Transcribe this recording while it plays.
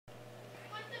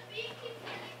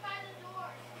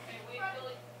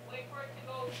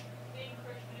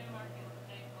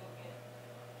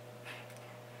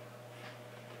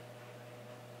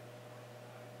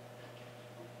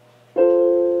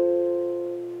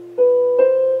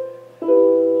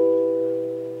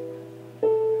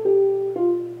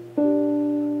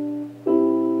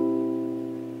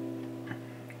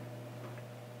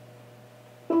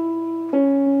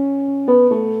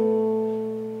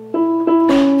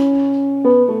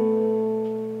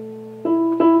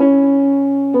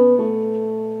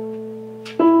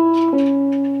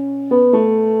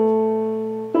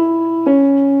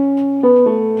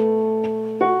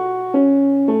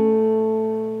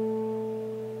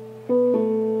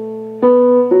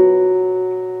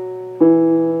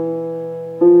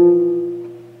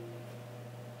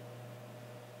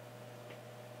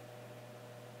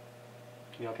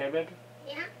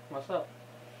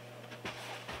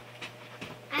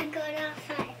it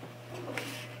outside.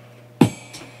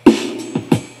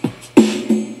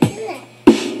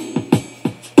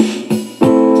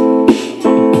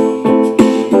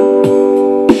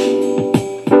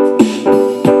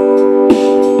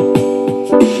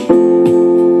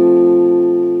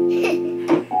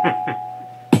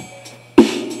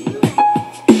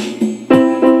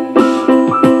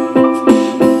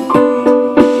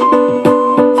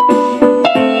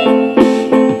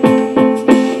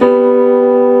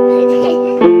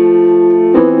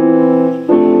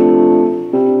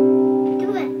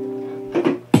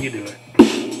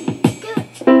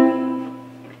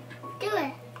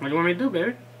 What do you want me to do,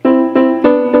 baby?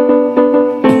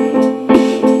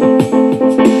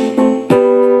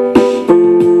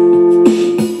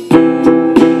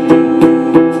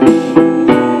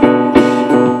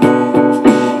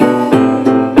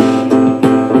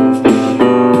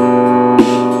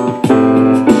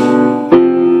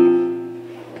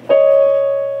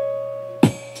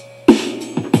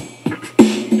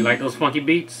 You like those funky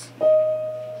beats?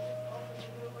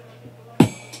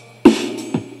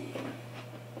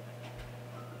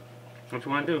 What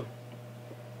you want to do?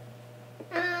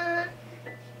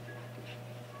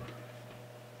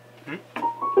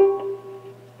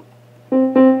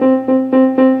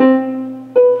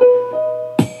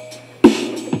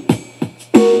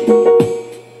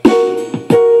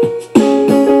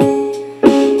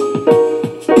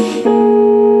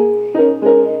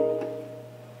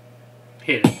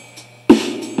 Hit it.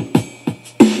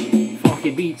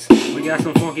 Funky beats. We got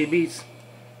some funky beats.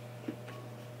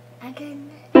 I can.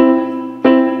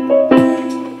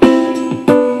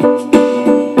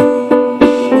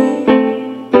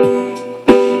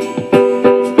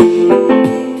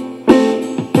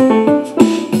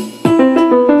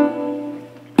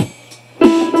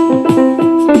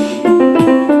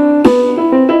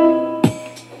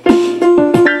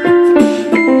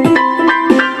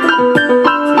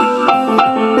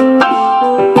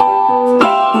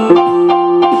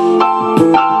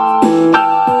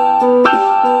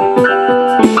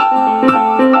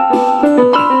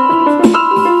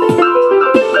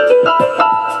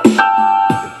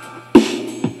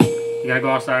 You gotta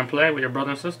go outside and play with your brother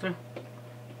and sister?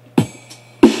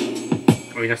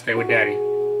 Or you gonna stay with daddy? You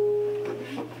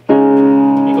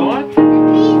going? The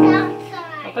bee's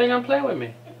outside. I thought you were gonna play with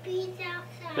me. The bee's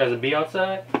outside. There's a bee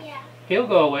outside? Yeah. He'll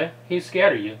go away. He's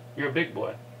scared of you. You're a big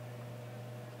boy.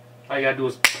 All you gotta do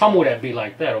is pummel that bee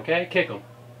like that, okay? Kick him.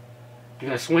 You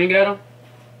gonna swing at him?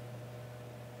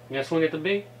 You gonna swing at the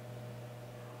bee?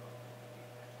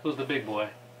 Who's the big boy?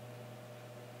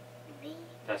 The bee.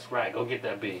 That's right. Go get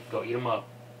that bee. Go eat him up.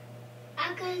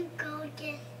 I'm gonna go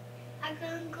just. I'm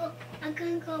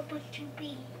gonna go punch the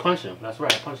bee. Punch him. That's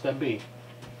right. Punch that bee.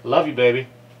 Love you, baby.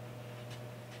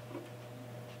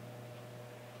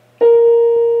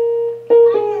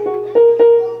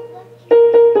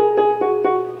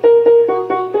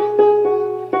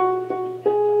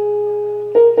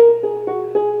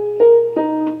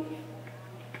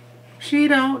 She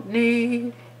don't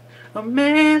need a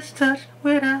man's touch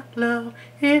without love.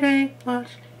 It ain't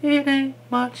much. It ain't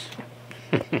much.